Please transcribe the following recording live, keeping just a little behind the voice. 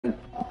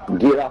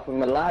get off of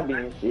my lobby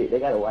and shit. They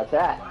gotta watch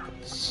out.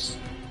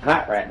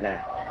 Hot right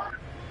now.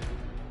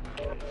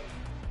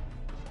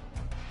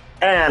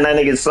 Damn, that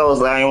nigga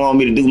so I ain't want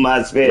me to do my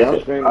Yeah, special.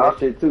 I'm streaming that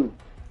shit too.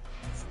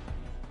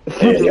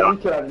 Yeah, You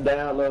trying to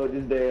download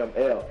this damn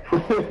app.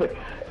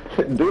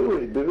 Do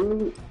it,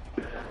 dude.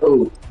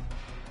 Ooh,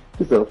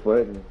 You're so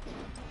funny.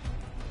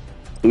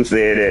 who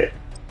said that?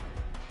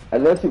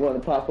 Unless you want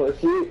to pop her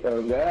shit,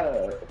 oh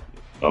god.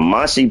 My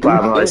mom, she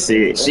popping her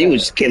shit. She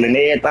was killing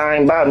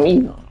everything about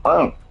me.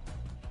 Her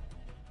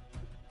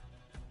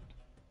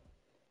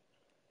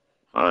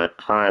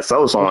and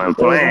Sosa ain't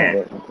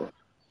playing.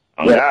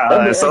 Oh God, her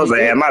and Sosa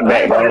had my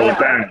back the whole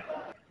time.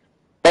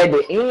 At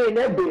the end,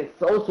 that bitch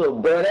Sosa,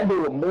 bro, that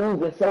bitch was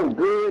moving so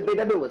good, bitch.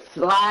 That bitch was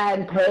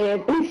sliding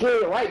past. He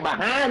shit right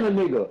behind the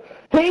nigga.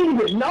 He didn't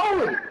even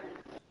know it.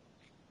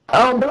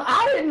 But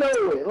I didn't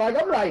know it.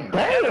 Like, I'm like,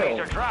 damn. Enemies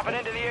are dropping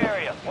into the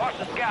area. Watch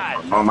the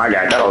skies. Oh my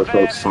God, that was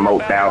so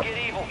smoked out.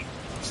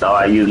 So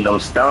I used them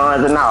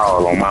stuns and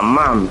all on my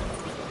mama.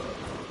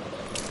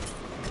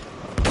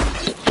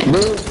 Then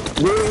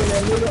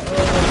that nigga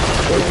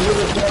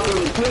fell in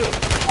the pit.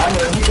 I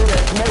mean, he did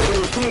that smoke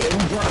in the pit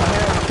and he jumped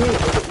behind the pit.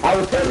 I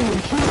was telling you to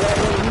shoot that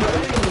nigga, he was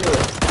aiming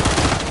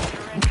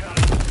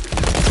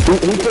there.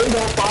 He couldn't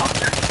go far.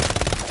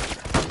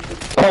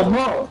 Come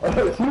on,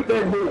 shoot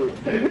that bitch.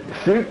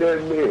 Shoot that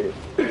bitch.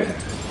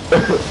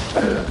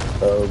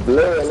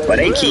 Blood. But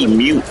they keep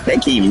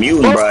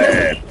muting,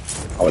 bro.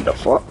 Oh, what the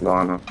fuck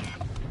going on?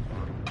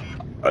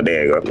 Oh,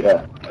 there you go.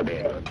 Yeah.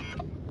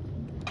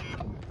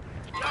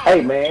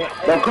 Hey man,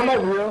 don't come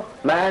over here.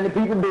 Mind the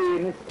people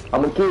business.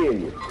 I'ma kill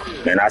you.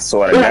 Man, I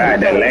swear to God,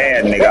 that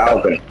last nigga, I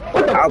was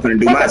finna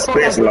do my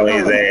special on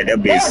his ass. That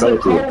bitch so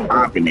cool,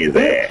 popping his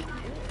ass.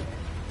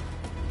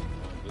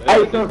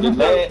 Hey,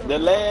 the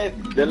last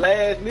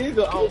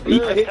nigga on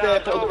good hit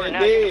that post and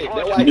dead.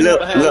 That's why he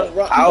Look,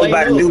 I was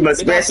about to do my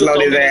special on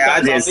his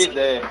ass.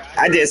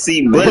 I just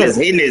see bullets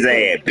hitting his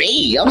ass.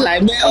 B, I'm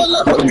like, man,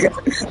 hold up.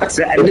 I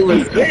tried to do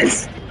his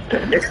best.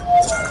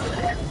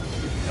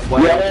 Why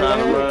I'm trying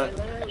to run?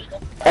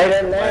 Hey,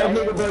 that last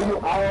nigga, bro, you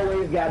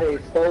always gotta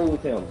expose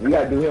him. You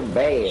gotta do him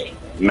bad.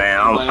 Man,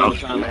 I'm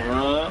trying to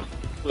run,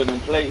 put them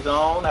plates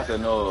on. I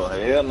said, no,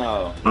 hell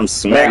no. I'm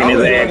smacking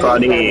his ass across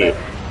the head.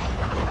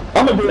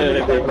 I'm gonna do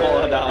it.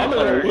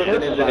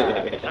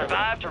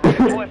 Survive to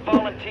redeploy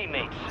fallen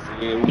teammates.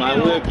 Yeah, we might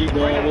well keep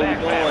going where we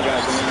going,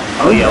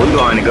 goddamn. Oh yeah, we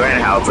going to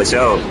Grand House for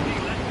sure.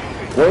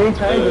 We ain't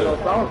changing no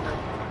song.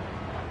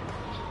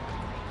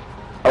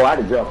 Oh, I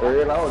just jumped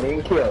early on,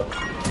 didn't kill.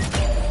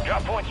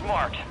 Drop points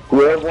marked.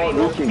 Whoever want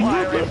this shit,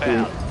 get this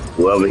shit.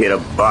 Whoever hit a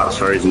box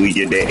first, we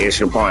get that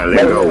extra point.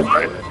 Let's go.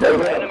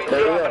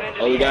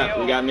 Oh, we got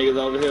niggas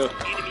over here.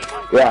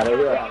 Yeah, they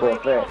here for a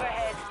fact.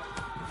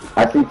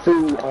 I see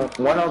two,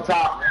 one on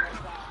top,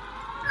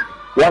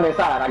 one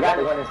inside. I got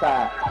the one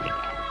inside.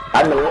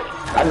 I know it.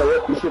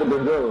 You should have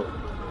been good.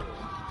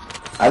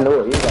 I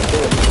know it. You got to do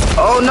it.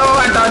 Oh no,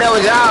 I thought that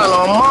was y'all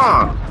on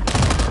mom.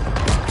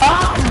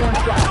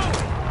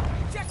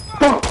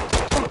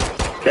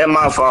 That's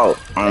my fault.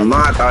 On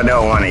mom, I thought that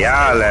was one of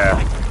y'all there.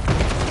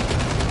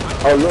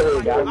 Oh,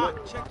 look, guys.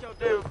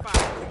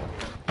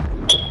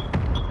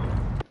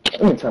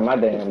 Let me turn my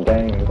damn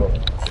game on.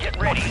 Get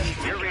ready.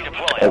 You're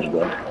redeploying. Let's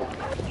go.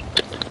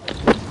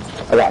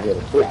 I got here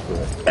to switch to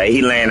it. Hey,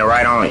 he landing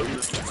right on it.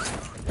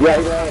 Yeah,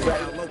 he landed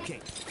right.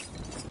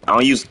 I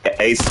don't use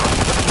ace.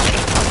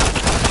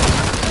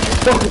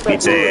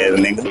 Bitch ass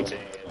nigga.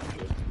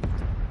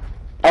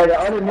 Hey, the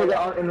other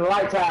nigga in the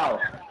light tower.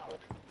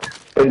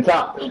 In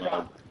top.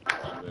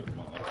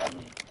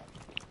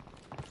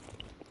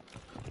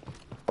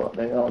 Well, I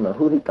don't know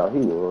who he thought he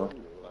was.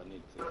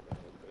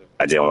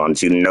 I just wanted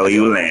you to know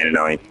you landed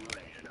on it.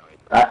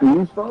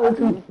 You supposed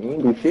to. You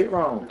ain't do shit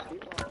wrong.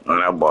 On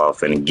that ball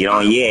finna get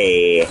on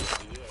your ass.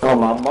 Oh,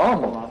 my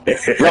mama. Nah, I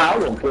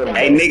wouldn't kill him.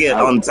 Hey, nigga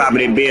on top of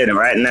that building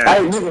right now.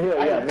 Hey, nigga here,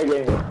 yeah,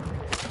 nigga here.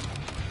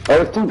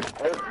 Oh, it's two.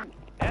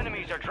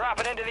 Enemies are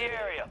dropping into the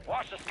area.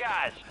 Watch the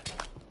skies.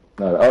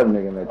 No, the other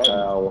nigga in that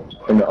tower.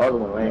 And the other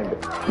one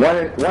landed.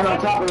 One on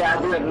top of y'all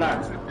building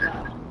now.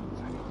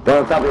 One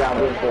on top of y'all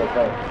building for a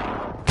fact.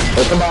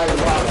 There's somebody in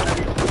the bottom.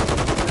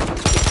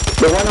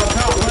 The one on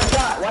top, one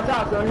shot. Watch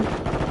out, sonny.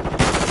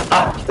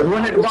 Ah, there's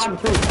one at the bottom,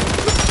 too.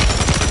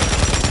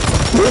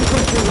 This is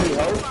too many,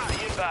 ho. Be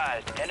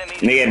advised.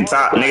 Enemies Nigga at the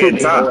top, nigga at the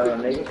top.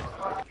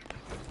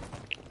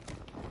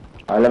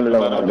 Alright, let me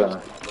load my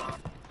gun.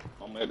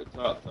 I'm at the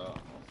top.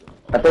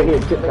 I think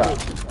he's tip top.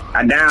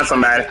 I downed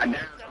somebody.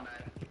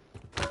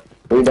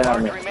 We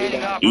down there. remaining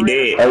He operators. dead. He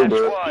did.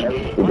 Squad. He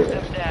One did.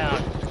 step down.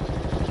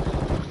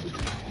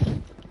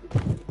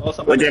 Oh,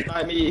 somebody What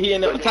fight me. He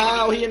in the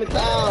tower. He in the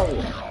tower.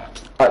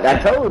 I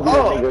told you that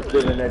nigga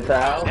stood in that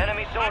tower.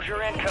 Enemy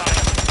soldier incoming.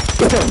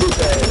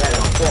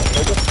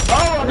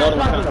 Oh, that's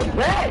not from the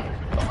back.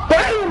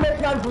 Damn,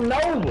 that's not from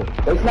Nova.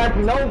 That's not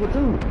from Nova,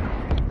 too.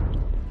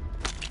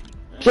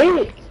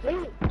 Shit.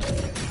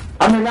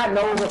 I mean, not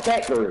Nova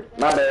Factory.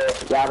 My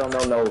bad. Y'all don't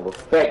know Nova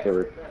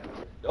Factory.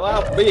 Oh,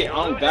 I bet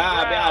on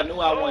God, man, I knew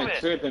I wasn't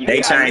tripping.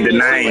 They changed the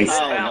names.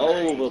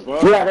 Over,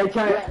 bro. Yeah,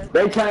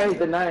 they changed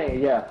the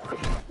name. Yeah.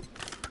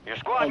 Your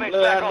squad On mate's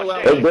blood, back I on knew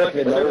I They station. wasn't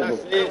definitely fucking tripping. I Nova.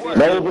 said this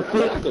Nova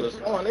shit. I 6. could have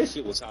sworn this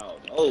shit was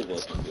called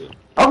over.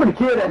 I'm gonna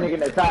kill that nigga in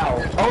that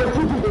tower. Oh, it's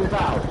two people in the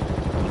tower.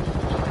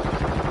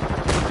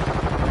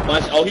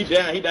 Oh, he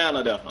down. He down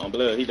on there. On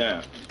blood, he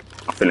down.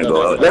 I'm finna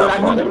go up That's what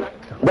I there. mean.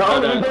 The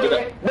other one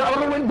dead. The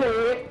other one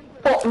dead.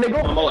 Fuck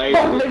nigga. One more Fuck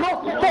agent. nigga.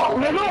 Fuck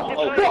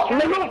nigga. Fuck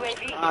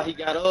nigga. Ah, he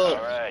got up.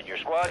 Alright, your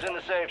squad's in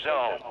the safe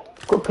zone.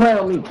 Quit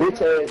playing with me,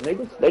 bitch ass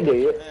niggas. They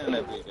dead. Man,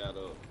 that bitch got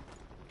up.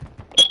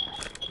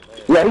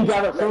 Yeah, he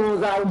got up as soon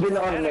as I was getting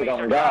the other Enemies nigga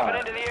are on dropping God.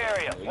 into the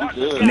area. You Watch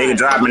the good. skies. Nigga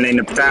dropping in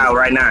the tower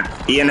right now.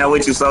 He in there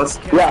with you, Sos?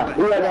 Yeah,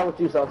 we right down with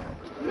you, so.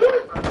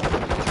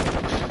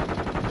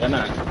 They're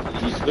not.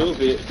 He's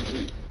stupid.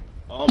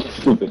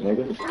 Stupid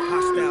nigga.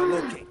 Hostile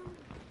locate.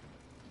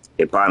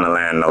 His partner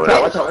land over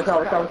What's there.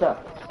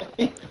 up?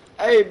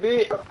 Hey,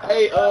 bitch.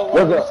 Hey,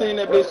 What's you up? seen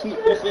that bitch?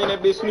 You seen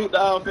that bitch Snoop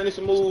Dogg finish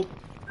a move?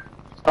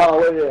 Oh,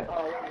 wait there.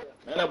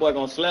 Man, that boy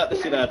gonna slap the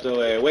shit out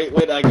your ass.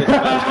 Wait, I get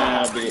somebody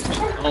down, bitch.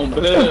 On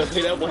blood,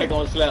 bitch, that boy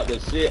gonna slap the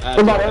shit out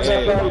Somebody your else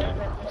got ass.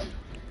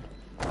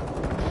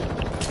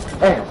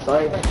 Damn,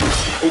 son.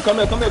 Hey, come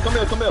here.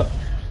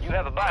 You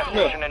have a buy Come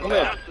here, station come here.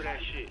 inbound.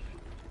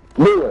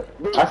 Do it.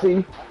 I see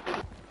you.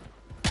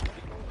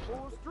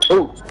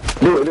 Ooh,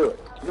 do it.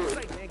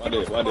 Why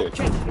did?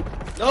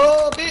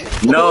 No, bitch.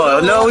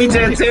 No, we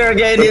just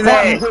interrogated his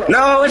ass.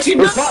 No, what you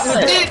doing?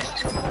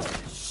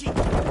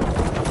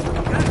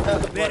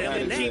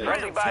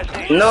 Friendly buy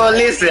station. No,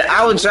 listen,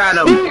 I was trying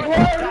to.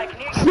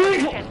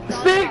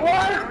 Speak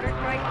one.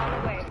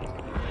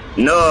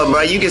 No,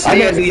 bro, you can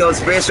still do your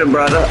special,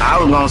 brother. I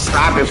was gonna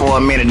stop it for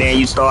a minute, then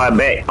you start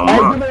back. Hey,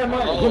 give me that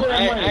money. Oh, Give me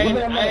I that money. Give me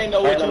that money. ain't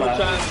know what you were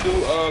trying to do,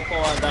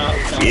 corn dog.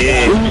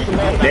 Yeah.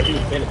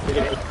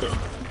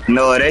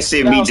 No, that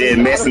shit be just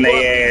messing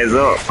their ass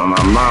up on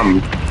my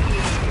mama.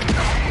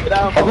 Get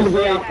out I'm from gonna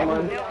the get out,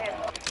 man.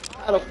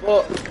 How the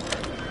fuck?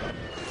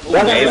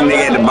 Hey, this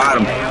nigga at the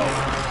bottom.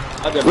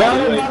 I just bought a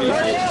UAV,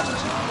 bitch.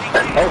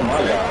 Oh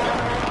my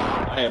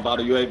god. I had bought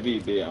a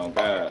UAV, bitch. Oh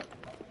God.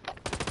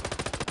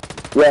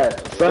 Yeah,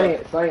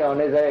 sing on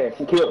his ass.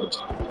 She killed him.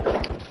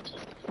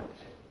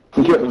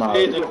 She killed him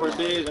already.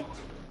 Precision.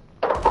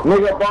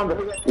 Nigga up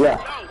under. Yeah.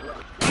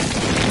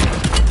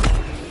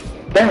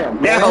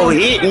 Damn. That hoe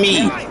hit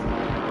me.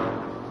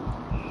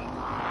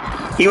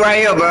 He right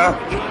here, bro.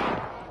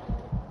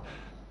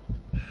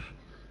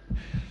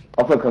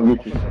 I'm gonna come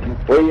get you.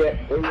 Where you at?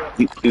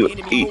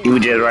 He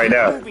was just right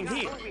there.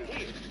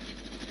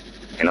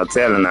 Ain't no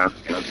telling now.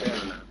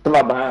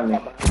 Somebody behind me.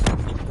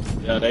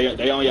 Yeah,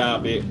 they on y'all,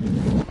 bitch.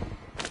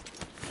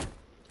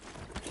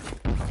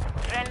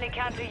 Friendly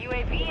counter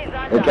UAV is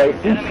on. Okay,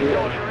 Enemy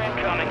soldier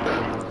incoming.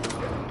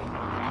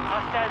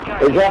 Hostile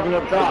they're guard. dropping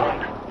up top.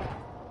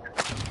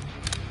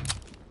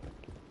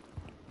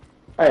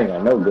 I ain't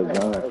got no good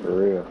guns for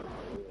real.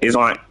 It's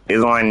on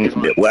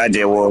where I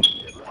just was.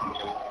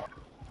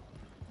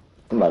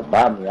 Somebody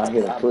buy me. I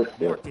hear a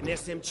footstep. Marked an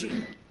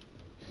SMG.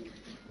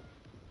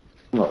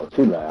 No,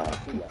 too loud.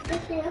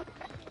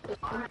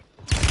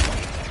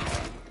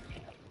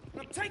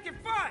 I'm taking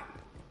fire.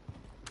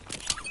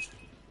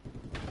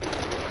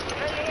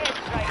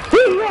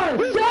 He run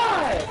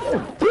shot!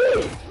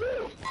 Bitch!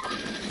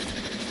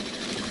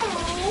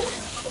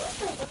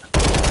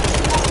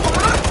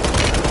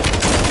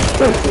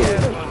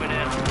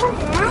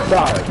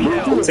 Sorry.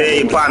 Tell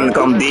your partner to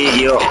come dig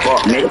you up,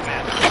 fuck nigga.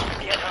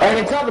 Hey,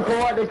 they coming,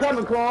 Corn. They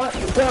coming, Corn.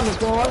 They coming,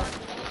 Corn.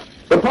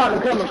 The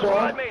partner coming, Corn.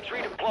 Squad mates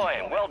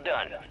redeploying. Well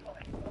done.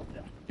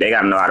 They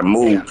gotta know how to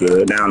move, cuz.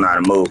 They don't know how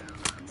to move.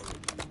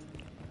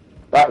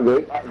 Not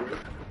good.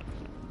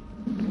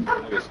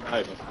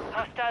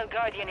 Hostile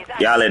guardian is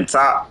active. Y'all at the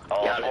top.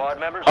 All squad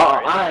members Oh,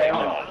 are in the I safe am.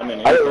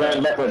 zone. I just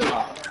ran back on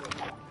top.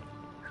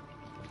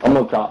 I'm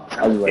on top.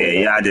 I just Yeah, ran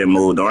back. y'all just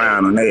moved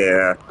around on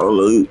there.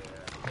 Hold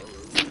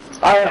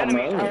I am,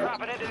 Enemies are man.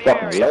 dropping into the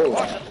Fucking area. low.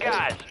 Watch the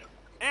skies.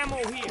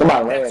 Ammo here.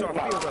 Somebody That's ran. our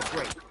field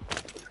upgrade.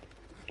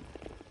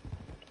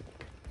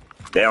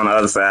 They on the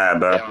other side,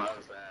 bro.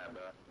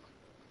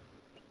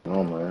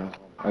 Oh, man.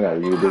 I gotta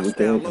use this Hostile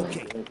thing.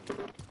 locate.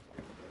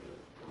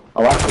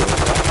 Oh, I see it.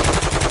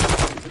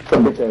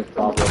 Some bitch ass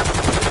top.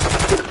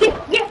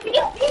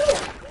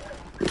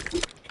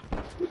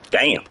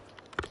 Damn.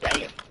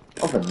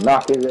 I'm gonna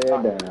knock his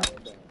ass down.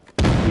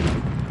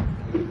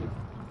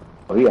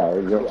 Oh, he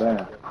already got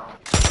down.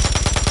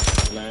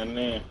 Land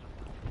in.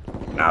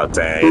 I'll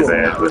tell his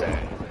ass.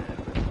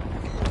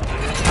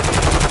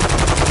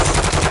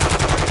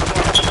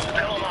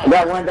 I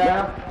got one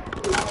down.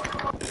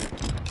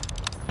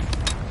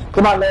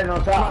 Somebody landing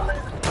on top.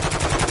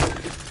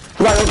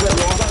 Somebody else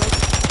landing on top.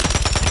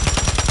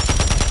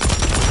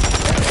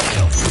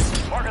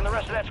 Marking the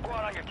rest of that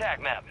squad on your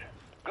tac map.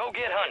 Go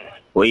get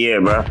hunting. Well, yeah,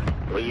 bro.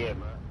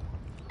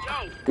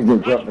 He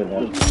just jumped in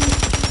there.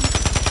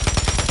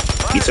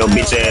 Get your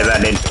bitch ass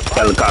out that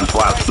helicopter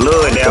before I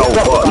flood that whole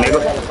fuck,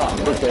 nigga.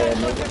 Bitch ass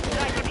nigga.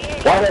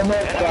 Why that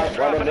mud strike?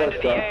 Why that mud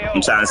strike?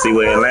 I'm trying to see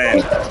where it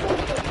lands.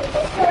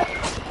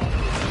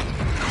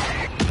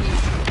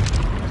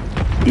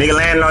 Nigga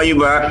landing on you,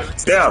 bro.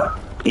 Step.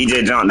 He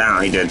just jumped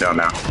down. He just jumped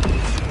down.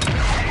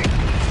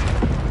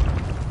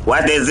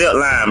 Watch that zip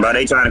line, bro.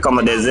 They trying to come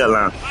up that zip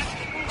line.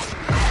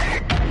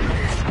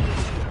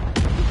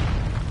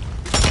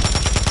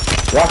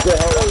 Watch that.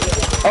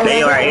 Oh,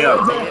 They right here.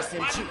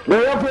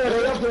 They up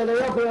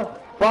here.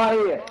 Far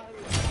here.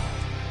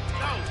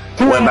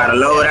 We're about to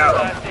load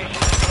out.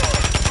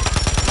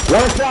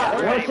 One shot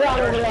over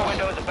there.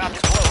 Window is about to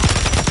close.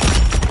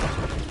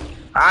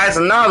 Alright, it's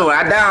another one.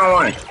 I down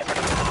one.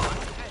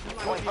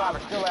 25 are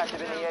still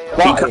active in the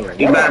AO.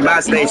 He by the buy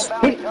station.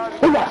 He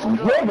got some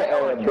heavy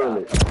ass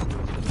bullets.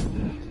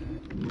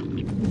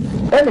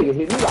 That nigga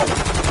hit me like...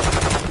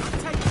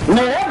 Man,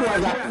 that boy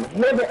got some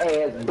heavy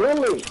ass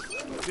bullets.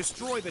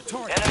 Destroy the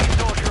target. Enemy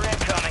soldier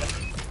incoming.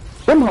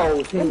 Them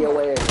hoes hit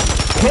your ass.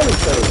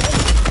 Penetrated.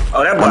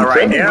 Oh, that boy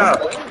right there.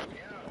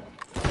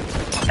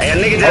 Hey, a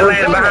nigga just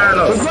landed behind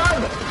us.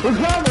 He's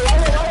driving,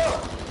 right here.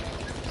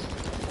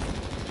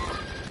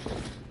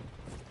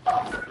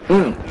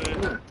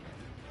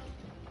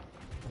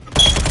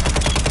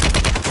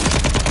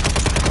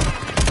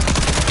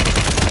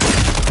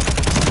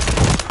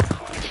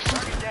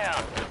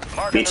 Down.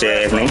 Mark Bitch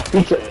ass nigga.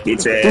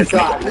 Bitch He ass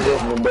tried nigga. to get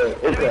me, but it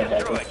couldn't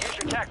happen. destroyed. Use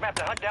your tac map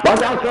to hunt down.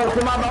 Watch out,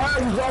 Joseph.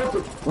 Behind you,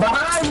 Joseph.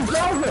 Behind you,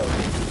 Joseph.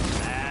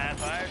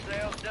 Fire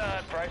sales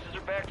done. Prices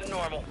are back to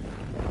normal.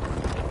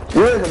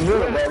 We're in the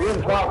middle, man. We're in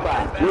the car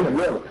fight. We're in the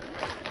middle.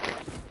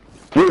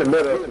 We're in the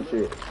middle of some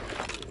shit.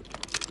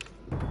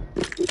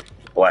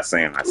 Oh, I see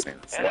him.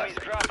 Enemies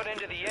dropping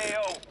into the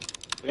AO.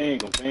 Ping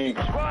him.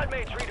 Squad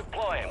mates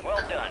redeploying.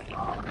 Well done.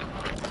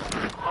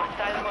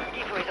 Hostile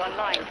mosquito is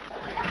online.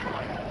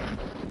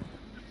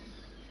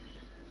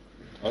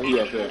 Oh, he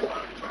up there.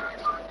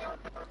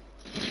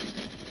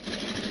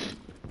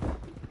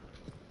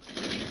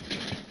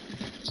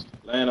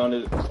 Land on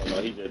his. Oh,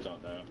 no, he just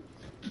jumped down.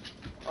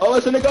 Oh,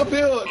 it's a nigga up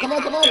here. Come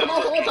on. Turn around.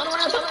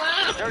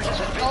 Surgeons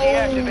have been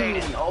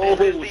deactivated. Oh,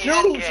 This is the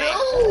end game.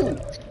 shoot.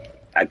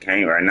 I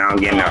can't right now. I'm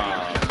getting Oh, out.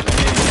 man, go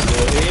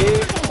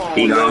ahead. Come on,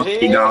 He go gone.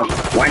 ahead.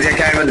 One just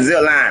came with the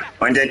zip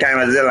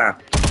line.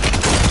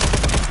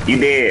 You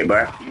dead,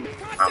 bro.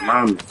 My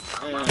mom.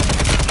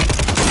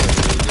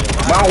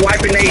 Mom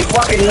wiping they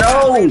fucking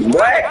nose,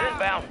 boy.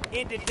 Inbound.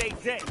 Ended day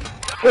day.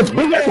 That's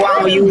why I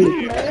don't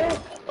use.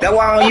 That's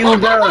why I don't use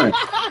guns.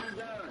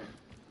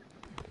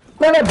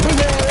 Man, that big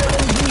ass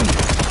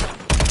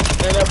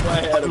Man, that boy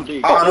had a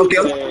big Oh, no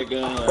kill.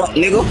 gun. Fuck,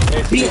 nigga.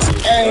 Bitch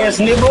ass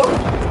nigga.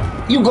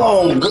 You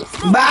gon'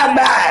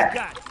 bye-bye. Got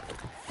it.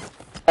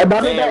 Hey,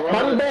 Bobby Man, back.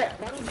 run.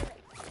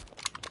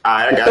 Alright, I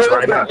got you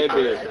right now.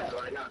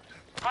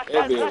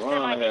 That bitch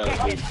Ron had a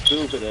big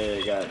stupid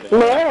ass goddamn.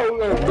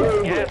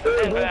 Man, Gas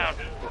is inbound.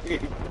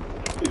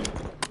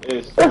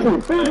 It's that's stupid.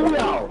 what threw me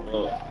off.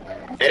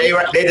 Hey,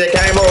 they just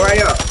came over right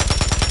here.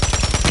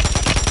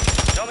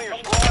 Some of your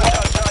squad is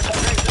outside the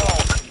safe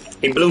zone.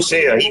 He blue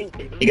shell.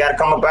 He gotta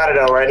come up out of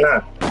there right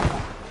now.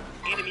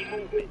 Enemy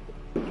movement.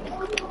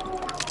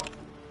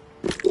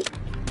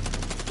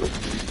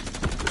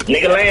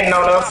 Nigga landing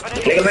on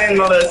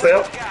us.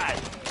 Phil. Guys,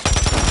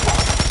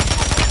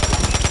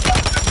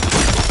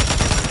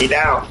 He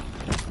down.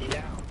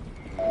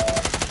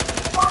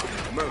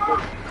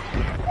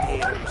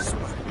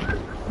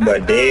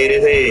 But dead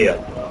as hell.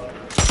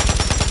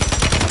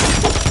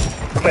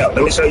 Come here,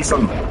 let me show you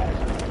something.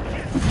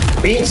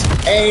 Bitch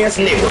ass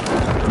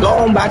nigga. Go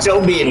on about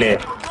your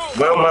business.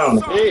 My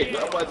mama. Hey,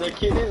 that boy just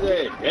kicked his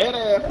ass. That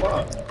ass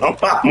fuck. I'm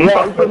popping.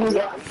 No, he put his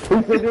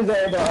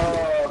ass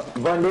at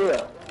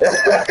Vandale.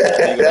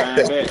 Nigga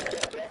behind back.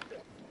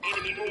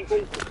 Enemy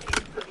movement.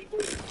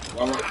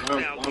 One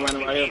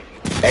running right here.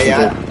 Hey,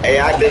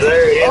 I deserve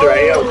it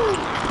right here.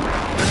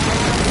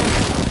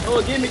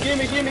 Oh, gimme. Turn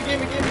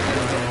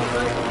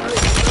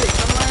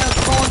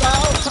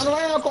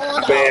around, come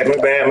on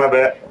down. My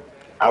bad.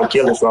 I was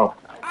killing some.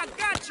 I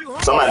got you,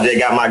 huh? Somebody just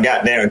got my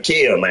goddamn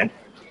kill, man.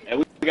 Hey,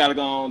 we gotta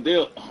go on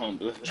deal.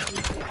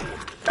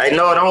 Hey,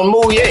 no, don't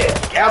move yet.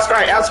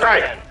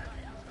 Outstrike.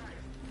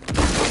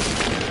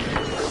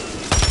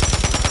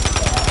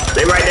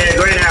 They right there at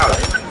greenhouse.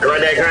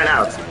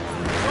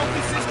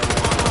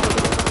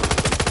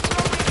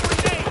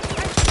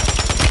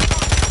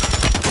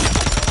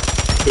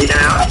 He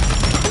down.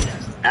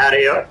 Out of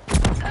here.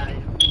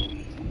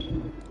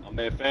 I'm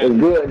at It's fast.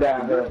 good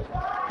down here.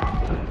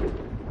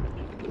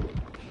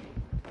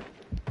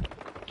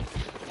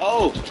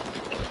 Oh,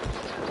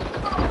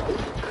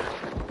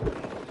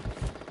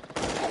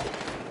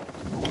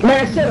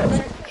 Man, shut up.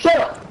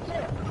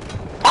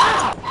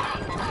 Ah!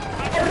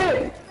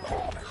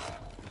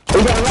 We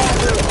got a ride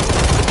here.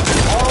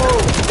 Oh!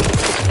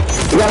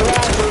 We got a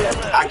ride here.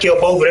 I killed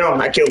both of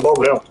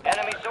them.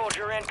 enemy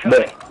soldier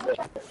incoming.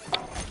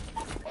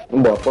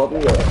 Boy, fuck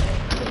me up.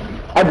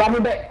 Hey, buy me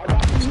back.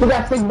 Who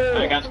got 6 bills?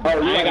 I ain't got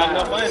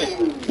enough money.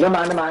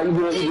 Never mind.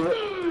 You good.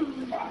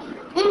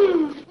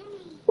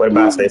 What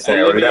about they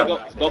saying right now?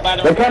 Go buy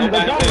them. They coming.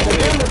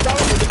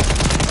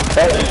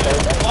 Hey.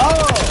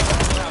 Oh!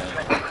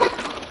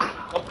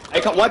 Hey,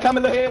 come, one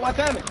coming ahead, one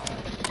coming.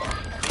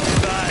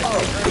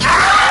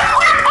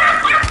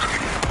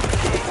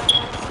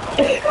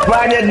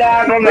 Find your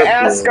dog from the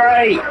air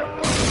scrape.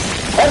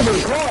 That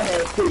big car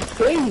had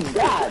 16.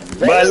 God damn.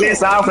 But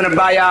listen, I'm finna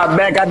buy y'all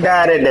back. I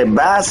died at the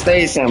buy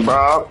station,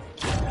 bro.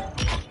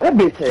 That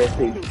bitch had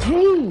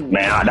 16.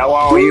 Man, I don't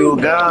want to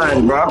use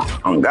guns, bro.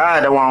 On God,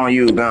 I don't want to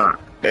use guns.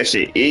 That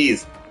shit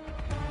easy.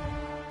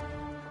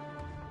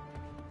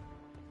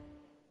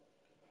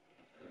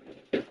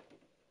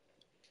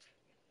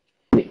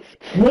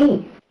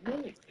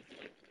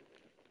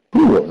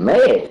 You were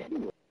mad.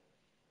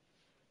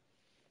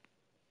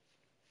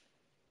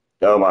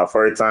 That was my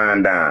first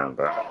time down,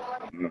 bro.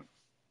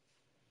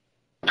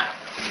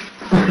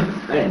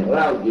 Man, well,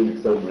 I was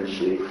getting so much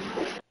shit.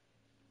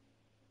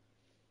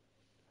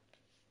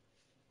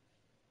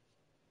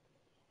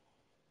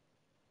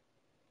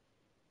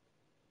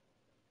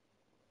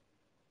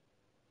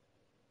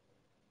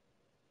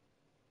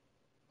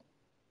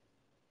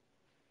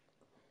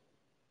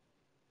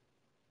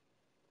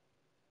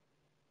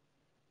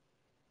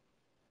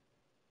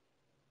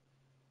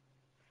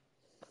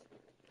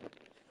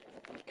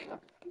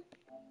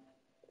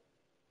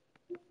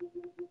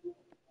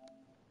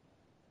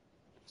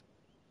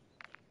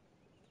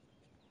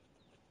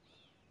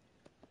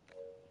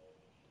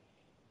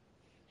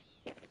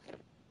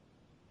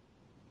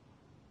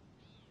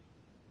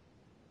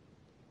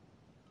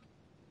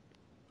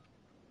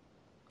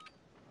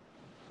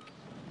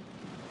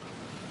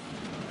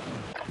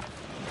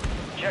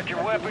 Check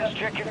your weapons,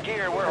 check your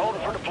gear. We're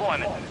holding for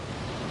deployment.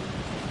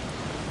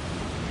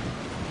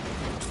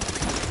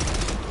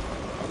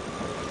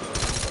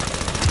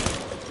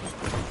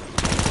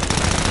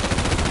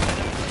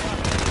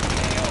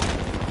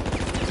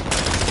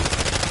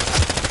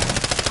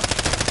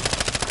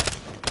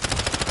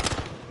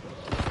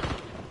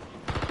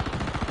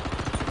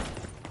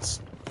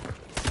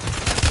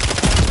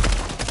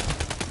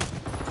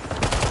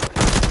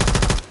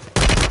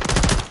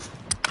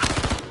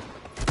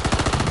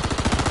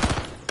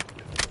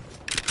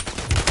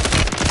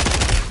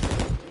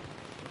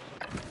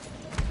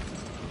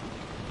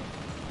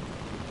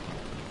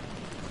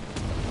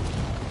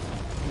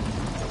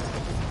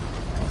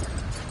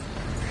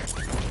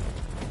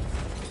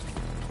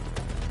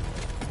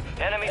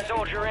 Enemy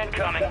soldier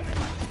incoming.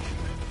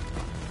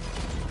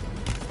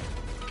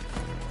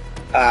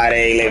 Ah,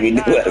 they ain't let me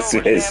do it.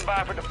 Stand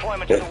by for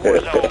deployment to the war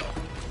zone.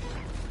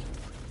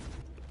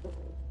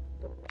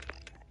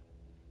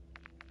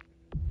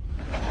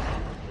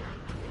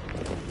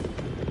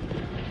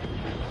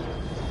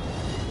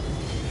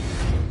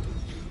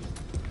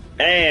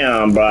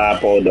 Damn, bro, I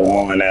pulled the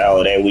one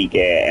out that weak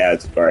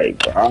ass straight,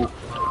 bro.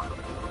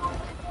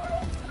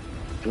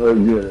 We're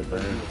good,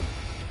 man.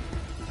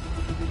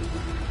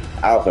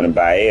 I was finna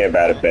buy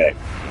everybody back.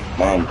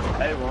 Mom.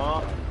 Hey,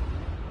 Ron.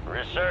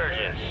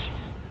 Resurgence.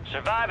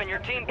 Survive and your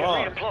team can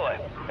redeploy.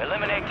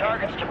 Eliminate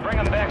targets to bring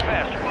them back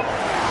faster.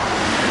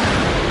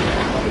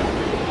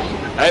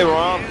 Hey,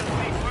 Ron.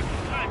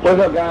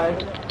 What's up,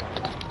 guys?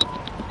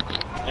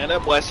 Man,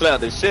 that boy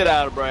slapped the shit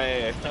out of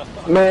Brad.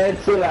 Man,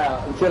 chill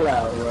out, bro, chill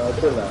out.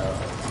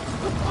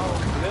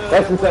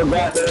 That's just a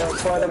goddamn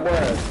funny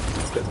boy.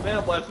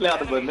 Man, boy slapped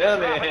the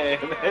banana in hand.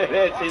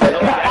 That shit so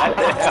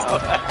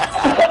goddamn.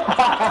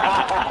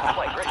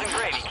 Like Rick and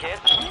Grady,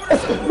 kids.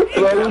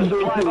 Well, you do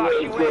Fly too box much,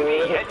 UAV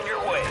man. heading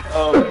your way.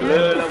 Oh,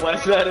 blood, that boy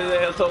slapped his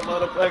ass so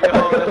motherfucking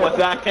hard. That boy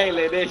said, I can't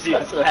let that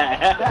shit slide.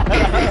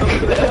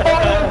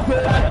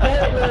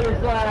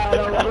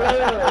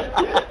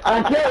 I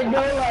can't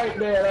go like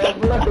that on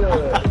blood.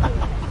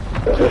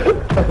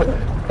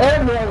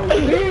 Everyone was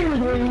serious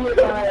when you hit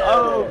my ass.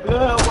 Oh,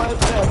 blood, what's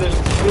that? The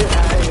shit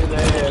out of his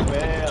ass,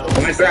 man.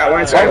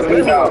 One shot,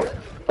 please, dog.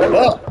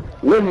 Look.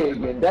 Let me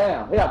get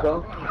down. Here I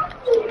come.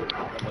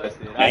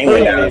 I ain't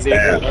went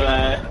downstairs.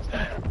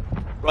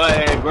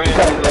 Right, and Brandon,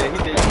 he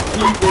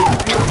just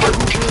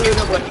good.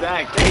 I'm like, I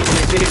can't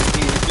let this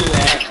shit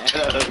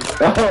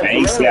slide. Man,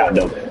 he slapped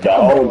the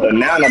whole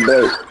banana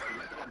boat.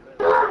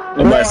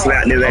 Somebody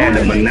slapped his ass.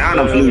 The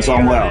banana flew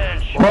somewhere.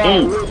 Bro,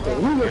 listen,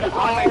 he was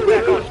already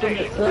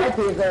finna slap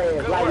his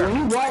ass. Like, when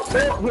he walked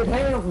up, his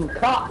hands was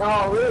cocked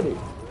already.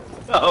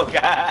 Oh,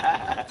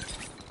 God.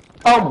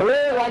 Oh,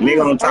 blood, like...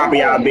 Nigga on top of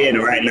y'all bed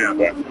right now,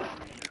 bro.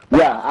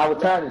 Yeah, I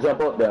was trying to jump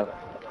up there.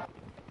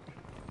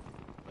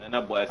 Man,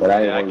 that boy But said, I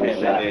I ain't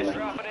can't gonna let get that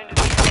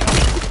shit.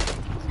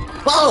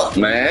 Fuck,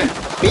 man.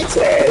 Bitch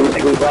ass.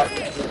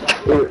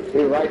 He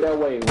right that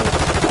way,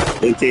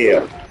 man. Big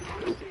tail.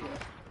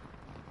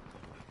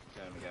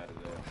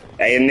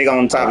 Hey, nigga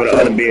on top of the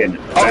other bed.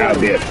 Side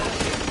bed.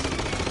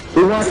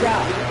 He one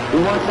shot. He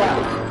one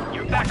shot.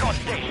 You're back on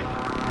station.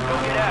 Go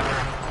get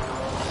after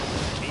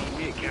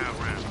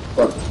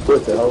Fuck,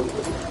 push the hoe.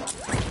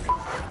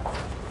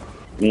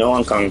 No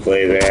one come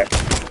play that.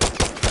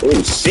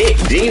 Oh shit,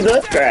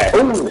 Jesus Christ.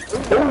 Ooh,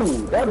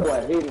 that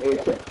boy hit me.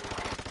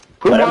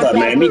 But that boy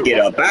made me get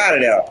up out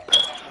of there.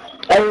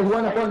 Hey, there's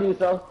one in front of you,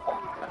 so.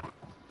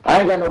 I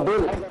ain't got no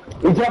bullets.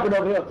 We jumping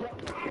over here.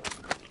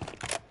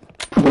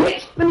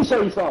 Bitch, let me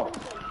show you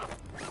something.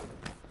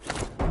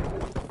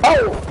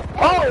 Oh!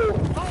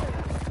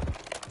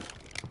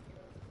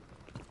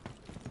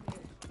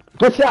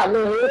 Good shot,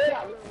 little head.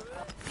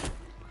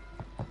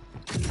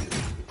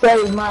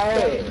 Save my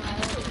ass.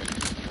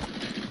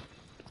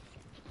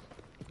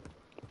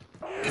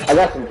 I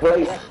got some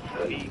plates.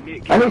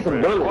 I need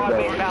some bullets Squad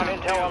mates though. found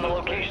intel on the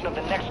location of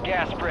the next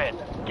gas spread.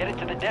 Get it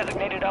to the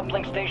designated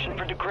uplink station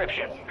for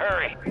decryption.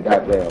 Hurry.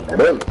 Goddamn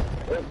bullets.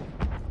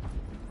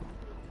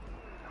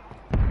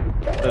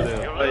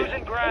 You're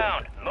losing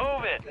ground.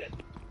 Move it.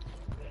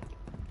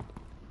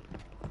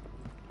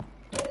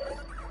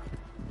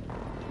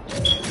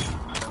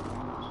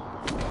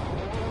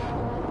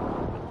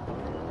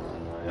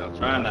 I'm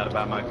trying not to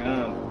buy my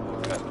gun.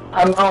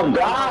 I'm on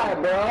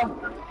God, bro.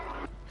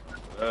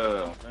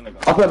 I'm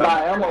finna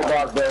buy an ammo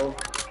box though.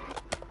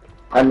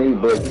 I need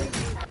bullets.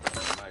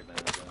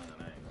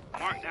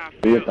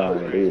 Do your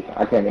thing, dude.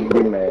 I can't even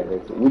get mad at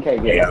this. We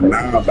can't get Yeah, I'm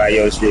not by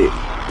your shit.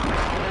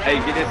 Hey,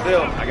 get this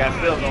cell. I got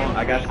cells on.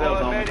 I got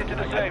cells on. Made it to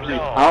the safe zone.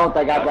 I don't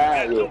think I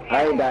died yet.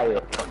 I ain't died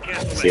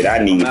yet. Shit, I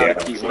need Now that.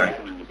 to keep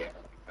working.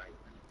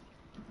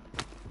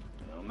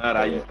 No matter,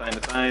 I used to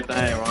think the same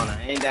thing, Ron.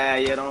 I ain't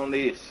died yet on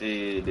this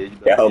shit.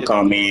 That hoe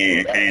come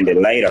in handy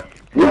later.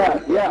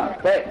 Yeah,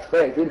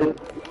 facts, you do.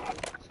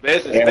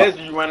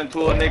 Especially you run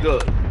into a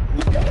nigga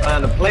who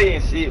trying to play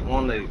and shit,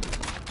 wanna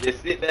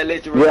just sit there,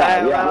 let you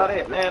revive and all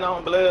that. Man,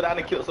 on blood, I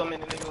done killed so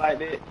many niggas like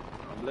that.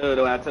 On blood,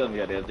 though, I tell them,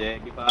 goddamn,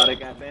 Jack, get all that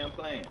goddamn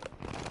playing.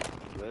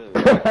 Blood.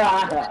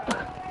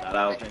 Thought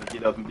I was finna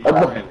get up and be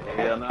friendly.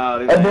 Hell no,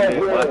 this ain't that,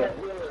 boy.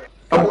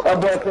 I'm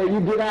about to say, you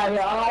get out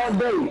here all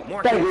day.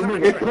 Thank you,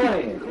 nigga,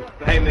 playing.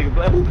 Same nigga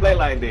play, who play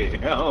like that? I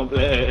don't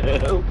play,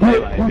 who play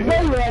like You that?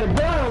 say you had a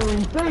gun when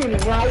you seen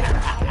it, right?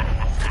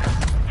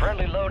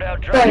 Friendly loadout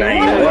There drone.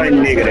 ain't one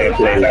nigga that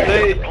play like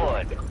that.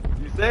 Deployed.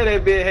 You say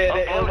that bitch had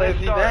that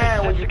LSD down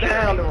when you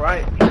down them,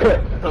 right?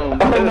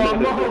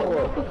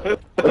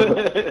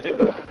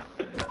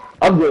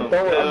 I'm just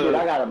throwing shit.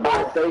 I got a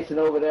buy station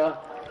over there.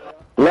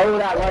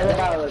 Load out right here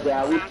by us,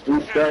 y'all. We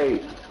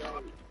straight.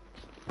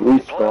 We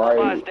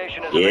straight.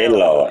 Yeah,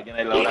 Lord.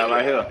 They load out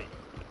right here.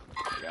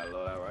 You gotta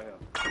load out right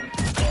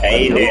here.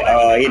 Hey, hit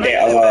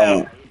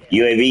that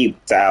UAV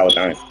tower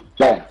thing.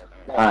 Yeah.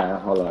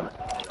 Alright, hold on.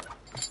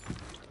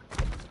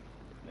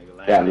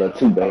 Got a little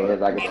too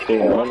bad. I can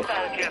stay on it.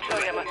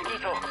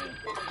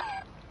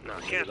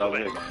 It's over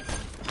here, man.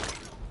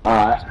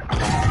 Alright.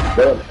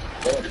 Good.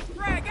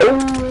 Ooh,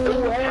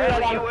 hey, I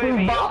Friendly got a free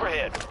UAV box.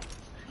 overhead.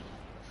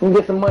 Let me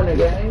get some money,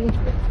 gang.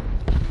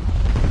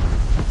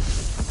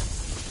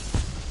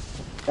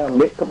 Damn,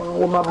 Nick, come on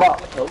with my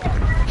box.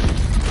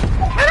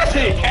 That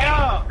shit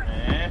count,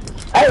 man.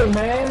 Hey,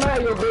 man,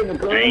 mind your business, I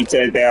girl. ain't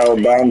touched that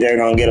old bone. I'm just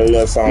gonna get a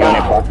little song on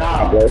that box,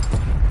 bro.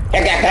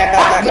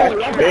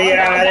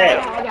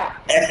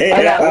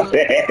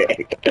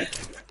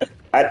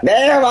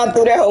 Damn, I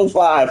threw that whole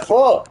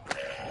 5-4.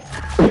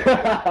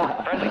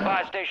 Friendly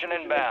buy station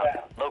inbound.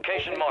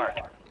 Location marked.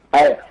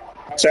 Hey,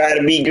 Try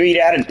to be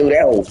greedy, I done threw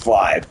that whole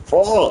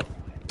 5-4.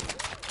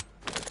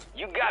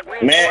 You got Man,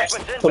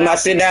 reinforcements put my inbound.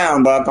 shit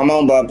down, bud. Come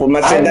on, bud. Put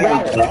my shit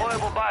down. Bud.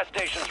 Deployable buy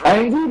stations I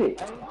ready. ain't get it.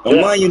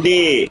 Come on, you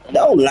did.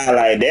 Don't lie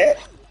like that.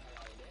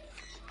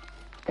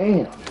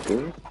 Damn,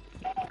 dude.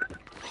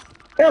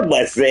 That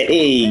boy say,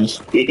 hey,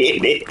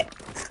 shit.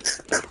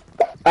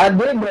 I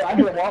did, but I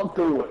just walked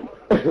through it.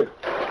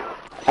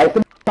 Hey,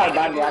 somebody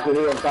about me, I could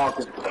hear him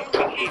talking.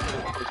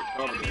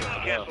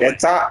 That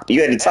top,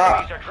 you at the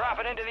top. Enemies are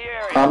dropping into the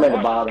area. I'm at the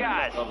Watch bottom.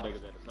 skies.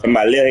 In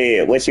my little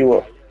head, what you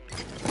want?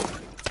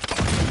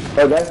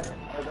 Okay.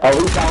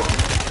 Oh, he's talking.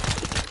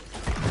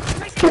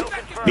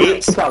 Bitch.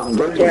 He's talking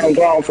good. Where I'm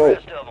going for?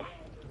 Rest of them.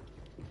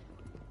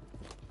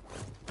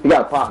 You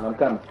got a partner, I'm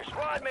coming. Your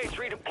squad mates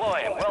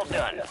redeploying. Well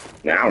done.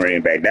 Now I'm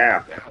running back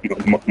down. He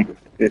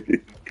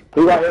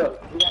right here.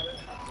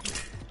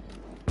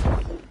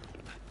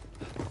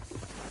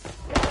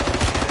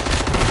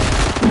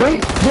 Wait,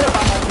 get up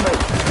on my smoke.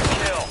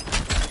 Kill.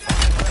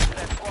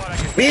 That squad, I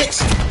guess. Bitch.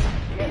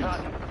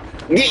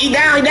 Get you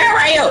down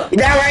right here. You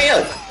down right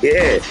here.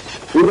 Yeah.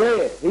 He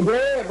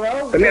dead, bro.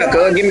 Come here,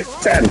 cuz. Give me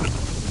time.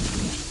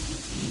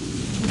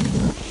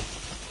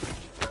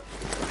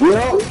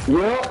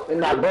 Yup, and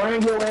now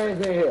bring your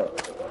ass in here.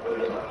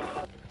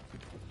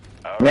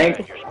 All Man,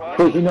 right, your squad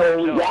cause you know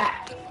what we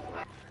got.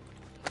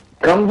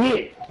 Come get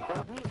it.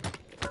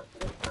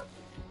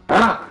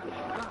 Huh?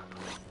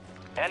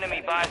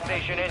 Enemy buy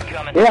station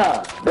incoming.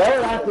 Yeah, that's what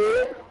I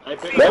said.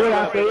 That's what I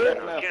said.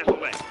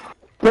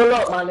 Pull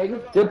up, my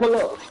nigga. Just pull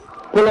up.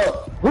 Pull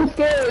up. Who's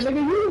scared,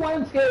 nigga? You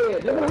wasn't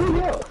scared. Nigga, who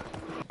you?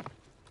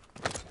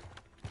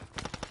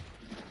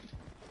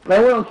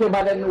 Man, we don't care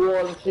about that New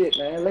Orleans shit,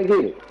 man. Let's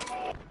get it.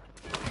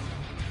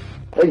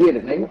 Let's get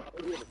it, nigga.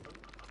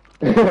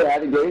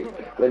 That's good.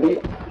 Let's get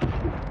it.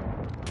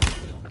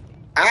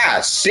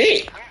 Ah,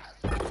 shit.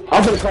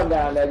 I'm gonna come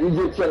down there. You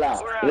just chill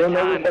out. You don't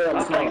know what the hell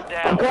I'm saying.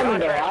 I'm coming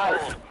there,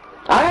 alright?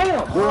 I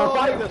am. We'll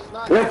fight.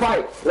 Let's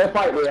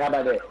fight, man. How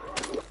about that?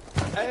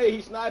 Hey,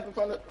 he's sniping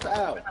from the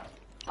tower.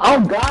 Oh,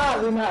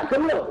 God, we not.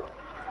 Come here.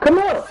 Come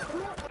here.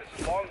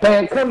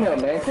 Man, come here,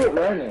 man. Quit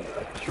running.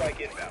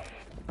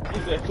 He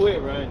said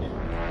quit running.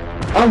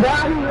 Oh,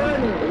 God, he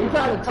running. He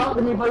trying to talk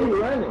to me, but he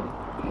running.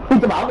 He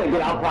said, I'm gonna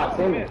get out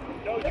proximity.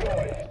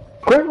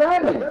 Quit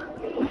running.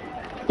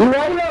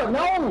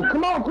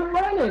 Come on, quit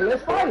running.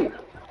 Let's fight.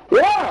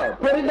 Yeah,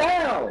 put it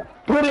down.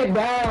 Put it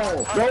down.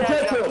 Don't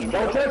touch him.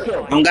 Don't touch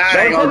him. I'm God,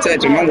 I ain't gonna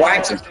touch him. I'm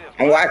watching.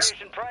 I'm watching.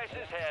 Fortification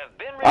prices have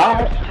been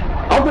Alright. reduced.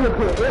 I'm gonna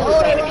put everything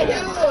Oh, they in right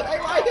there. here. They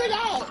right here,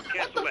 y'all.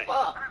 What the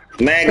fuck?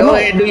 Man, go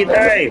ahead and do your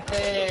thing.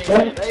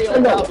 Man, they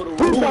on top of the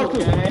Who's roof, talking?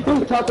 gang.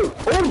 Who's talking?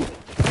 Ooh.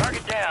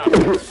 Target down.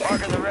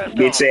 Marking the rest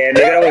Bitch of them.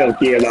 ass nigga, don't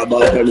kill my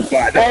motherfucking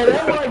Hey, partner.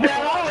 that one got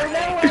on.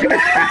 That one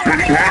got on.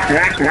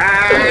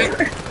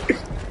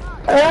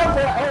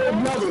 Hey,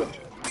 another.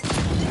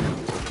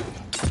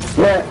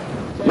 Man,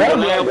 You the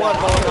last one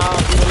going on.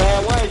 You the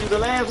last one. You the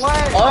last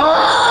one.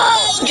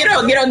 Oh, get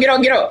up, get up, get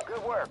up, get up.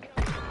 Good work.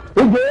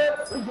 we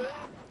good.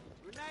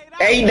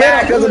 Hey, he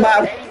died because of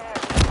my.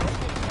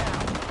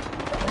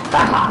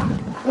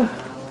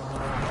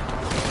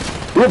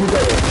 We'll be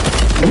good.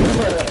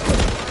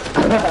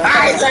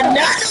 Ah, it's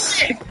another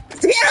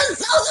one. Get him,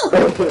 Sosa.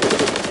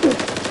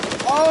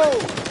 Oh.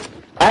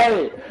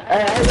 Hey,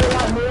 they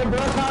got me and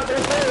Bill out there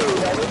too.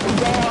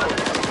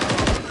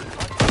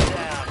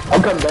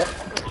 I'm coming back.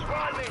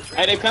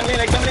 Hey, they coming in.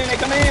 They coming in. They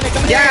coming in. They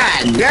coming in.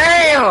 God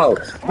damn.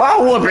 My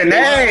whooping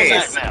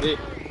ass.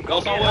 Go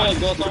somewhere else.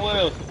 Go somewhere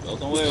else. Go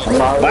somewhere else.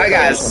 I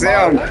got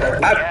some.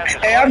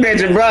 Hey, I bet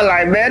your brother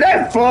like, man,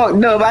 that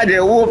fucked up. I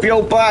just whoop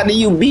your partner.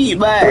 You beat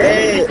my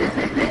ass.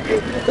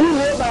 You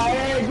hit my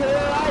ass,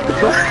 girl.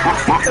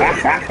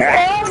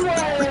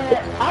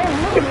 I was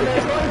looking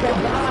at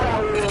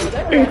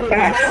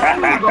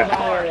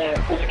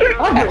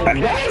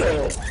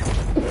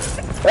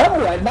that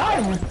was like,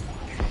 nice.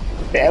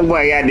 That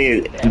boy got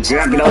this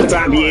jumping on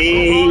top of your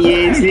head,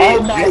 yeah, shit.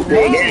 Oh my This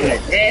thing,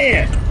 God.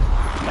 yeah.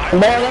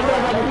 Man, that boy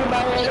had to get my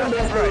head in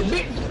there.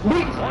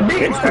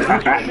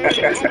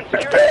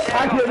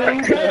 I couldn't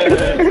even say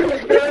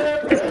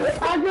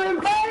it. I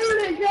couldn't find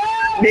it,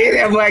 girl. Then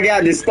that boy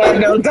got to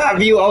stand on top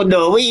of you. Oh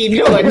no, we ain't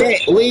doing that.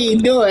 We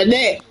ain't doing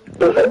that.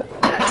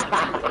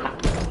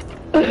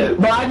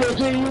 But I just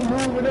see you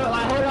moving up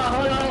like, hold on.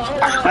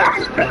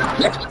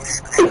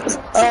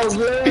 Oh,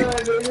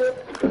 good,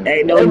 nigga.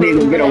 Ain't no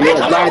nigga gonna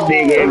whoop my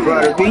nigga in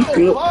front of me.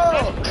 Cook.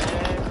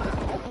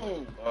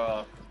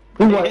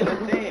 They in the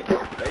tent.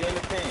 They in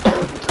the tent.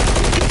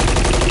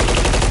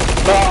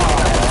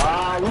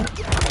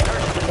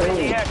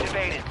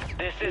 Deactivated.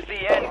 This is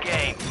the end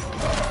game.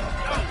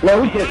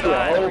 No, we just did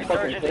a whole fucking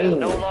Resurgence is thing.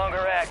 no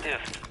longer active.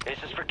 This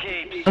is for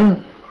keeps.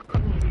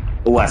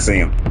 Oh, I see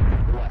him.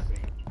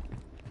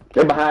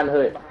 They're behind the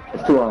hood.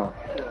 It's too long.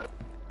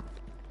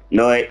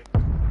 No, it.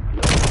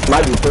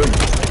 Might be 30.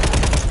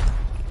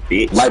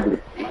 Bitch. Might be.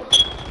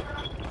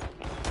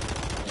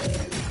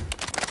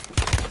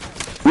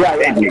 Yeah.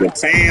 That nigga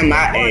tan my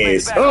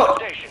ass Back up. on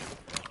station.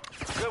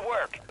 Good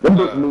work. Them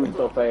bitches moving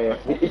so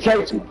fast. He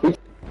chasing you.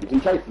 He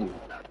chasing you.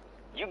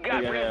 You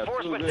got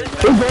reinforcements in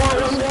He's going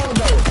where he wanna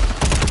go.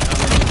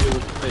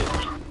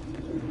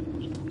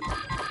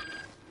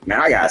 Man,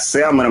 I got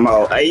 7 of them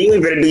all. Hey, you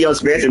ain't better do your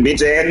special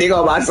bitch ass nigga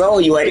on my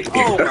soul, you ain't.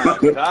 Oh my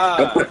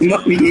God.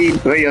 Mommy, you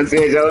ain't doing your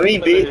special on me,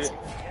 bitch.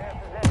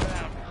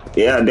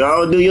 Yeah,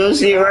 don't do your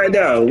shit right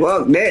now.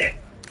 Fuck that.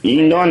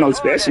 You ain't doing no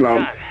special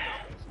on me.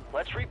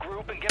 Let's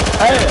regroup and get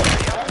Hey,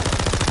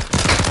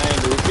 I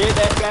ain't do shit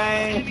that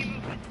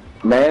game.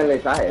 man,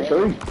 listen, I had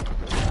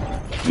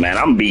 3. Man,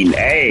 I'm beating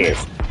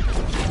ass.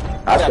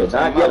 I should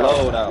not my get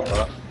load off. out,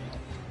 bro.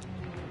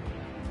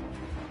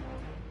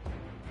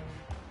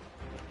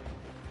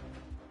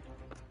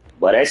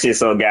 But that shit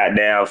so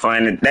goddamn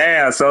funny.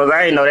 Damn, so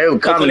I ain't know they were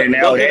coming in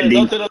there that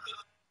deep.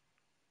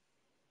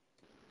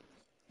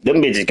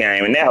 Them bitches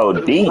came in that whole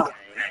deep.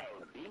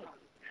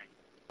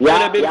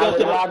 Yeah,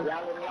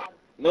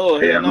 No,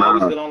 Yeah, hell no, man. we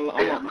still on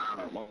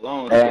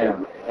long.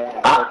 Damn.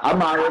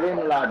 I'm already in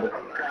the lobby.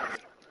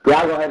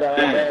 Y'all gonna have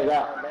that bag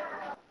out.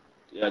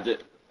 Yeah,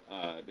 just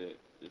bet.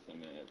 Just some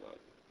man.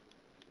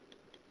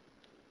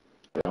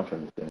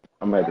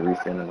 I'm ready to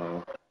resend them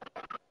all.